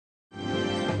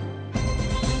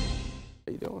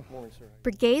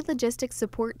Brigade Logistics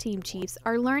Support Team Chiefs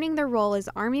are learning their role as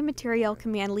Army Materiel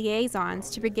Command liaisons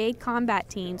to Brigade Combat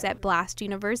Teams at BLST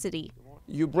University.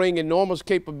 You bring enormous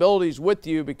capabilities with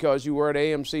you because you wear an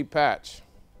AMC patch.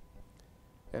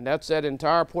 And that's that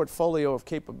entire portfolio of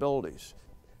capabilities.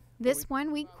 This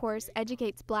one-week course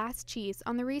educates BLST Chiefs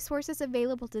on the resources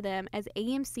available to them as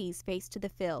AMCs face to the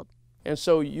field. And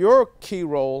so your key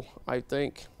role, I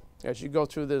think, as you go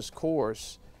through this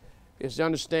course, is to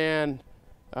understand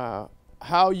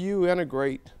how you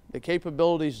integrate the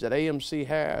capabilities that AMC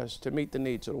has to meet the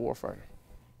needs of the warfighter.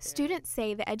 Students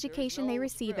say the education they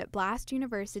receive at BLST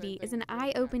University is an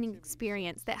eye-opening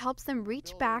experience that helps them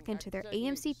reach back into their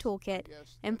AMC toolkit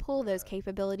and pull those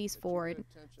capabilities forward.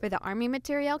 For the Army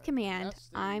Materiel Command,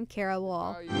 I'm Kara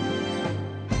Wall.